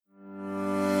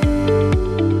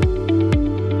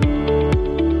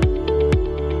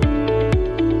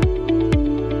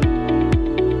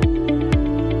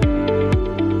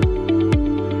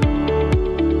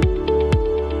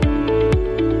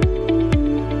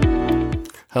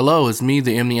Hello, it's me,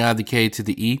 the M, the I, the K to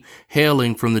the E,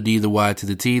 hailing from the D, the Y to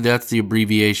the T. That's the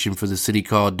abbreviation for the city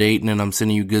called Dayton, and I'm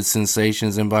sending you good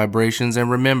sensations and vibrations.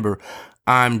 And remember,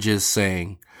 I'm just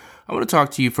saying. I want to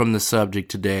talk to you from the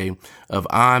subject today of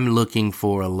I'm looking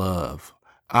for a love.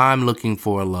 I'm looking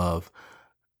for a love.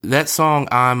 That song,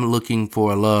 I'm Looking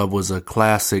for a Love, was a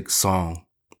classic song.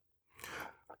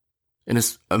 And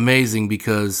it's amazing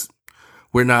because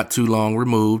we're not too long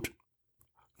removed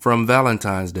from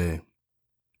Valentine's Day.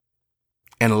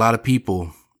 And a lot of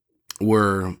people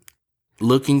were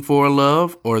looking for a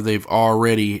love, or they've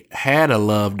already had a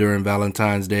love during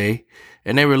Valentine's Day,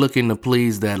 and they were looking to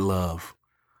please that love.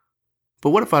 But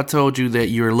what if I told you that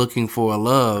you're looking for a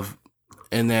love,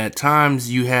 and that at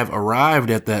times you have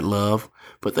arrived at that love,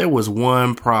 but there was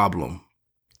one problem.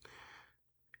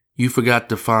 You forgot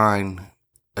to find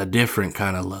a different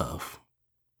kind of love.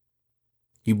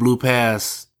 You blew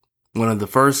past one of the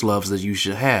first loves that you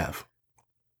should have.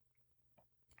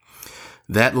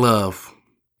 That love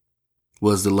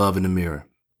was the love in the mirror.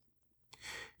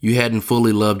 You hadn't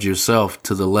fully loved yourself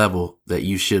to the level that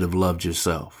you should have loved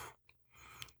yourself.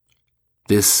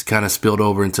 This kind of spilled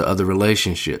over into other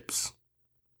relationships,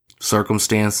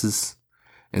 circumstances,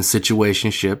 and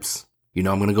situationships. You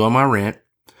know, I'm going to go on my rant.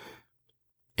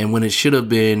 And when it should have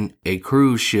been a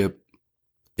cruise ship,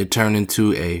 it turned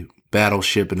into a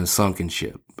battleship and a sunken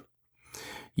ship.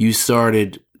 You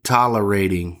started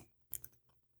tolerating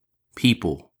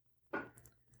people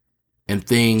and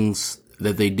things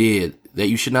that they did that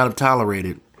you should not have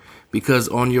tolerated, because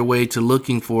on your way to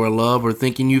looking for a love or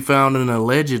thinking you found an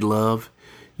alleged love,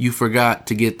 you forgot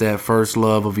to get that first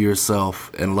love of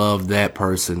yourself and love that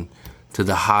person to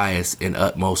the highest and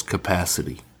utmost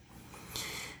capacity.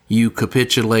 You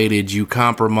capitulated, you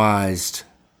compromised,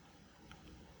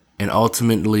 and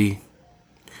ultimately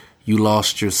you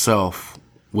lost yourself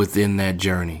within that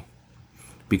journey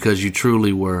because you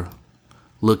truly were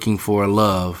looking for a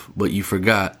love, but you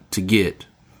forgot to get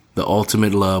the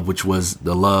ultimate love, which was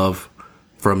the love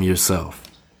from yourself.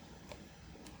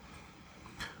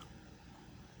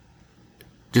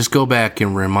 Just go back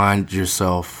and remind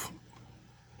yourself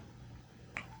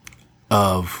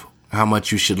of how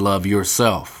much you should love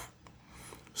yourself.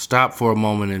 Stop for a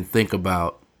moment and think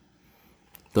about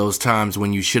those times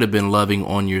when you should have been loving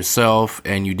on yourself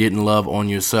and you didn't love on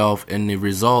yourself, and the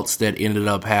results that ended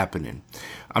up happening.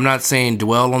 I'm not saying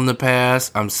dwell on the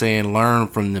past. I'm saying learn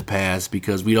from the past,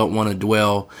 because we don't want to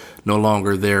dwell no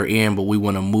longer therein, but we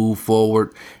want to move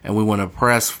forward and we want to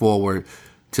press forward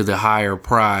to the higher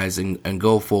prize and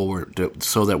go forward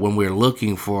so that when we're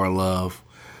looking for a love,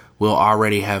 we'll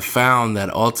already have found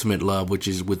that ultimate love, which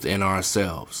is within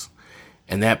ourselves.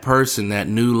 And that person, that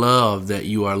new love that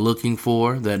you are looking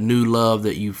for, that new love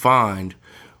that you find,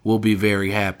 will be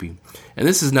very happy. And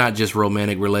this is not just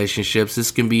romantic relationships. This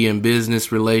can be in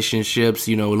business relationships,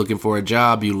 looking for a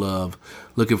job you love,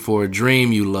 looking for a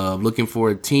dream you love, looking for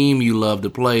a team you love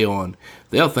to play on.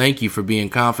 They'll thank you for being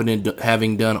confident,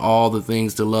 having done all the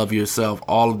things to love yourself,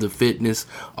 all of the fitness,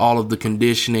 all of the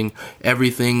conditioning,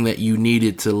 everything that you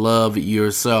needed to love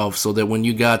yourself, so that when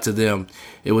you got to them,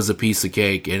 it was a piece of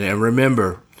cake. And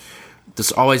remember,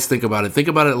 just always think about it. Think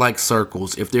about it like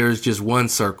circles. If there is just one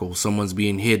circle, someone's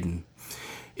being hidden.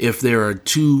 If there are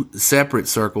two separate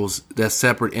circles, that's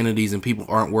separate entities and people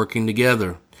aren't working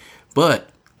together. But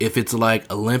if it's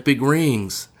like Olympic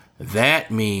rings,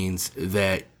 that means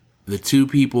that the two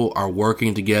people are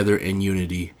working together in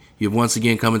unity. You've once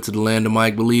again come into the land of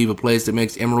Mike Believ, a place that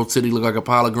makes Emerald City look like a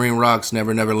pile of green rocks.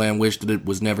 Never Neverland wish that it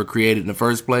was never created in the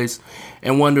first place.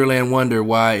 And Wonderland wonder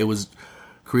why it was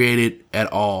created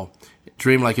at all.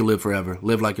 Dream like you'll live forever.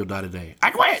 Live like you'll die today. I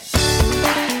quit!